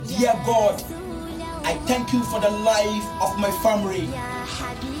Dear God, I thank you for the life of my family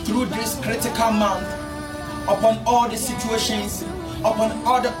through this critical month, upon all the situations, upon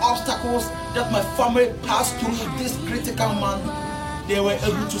all the obstacles that my family passed through this critical month. They were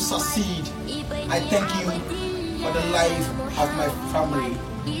able to succeed. I thank you for the life of my family.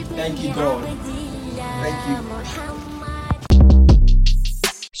 Thank you, God. Thank you.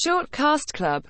 Shortcast Club.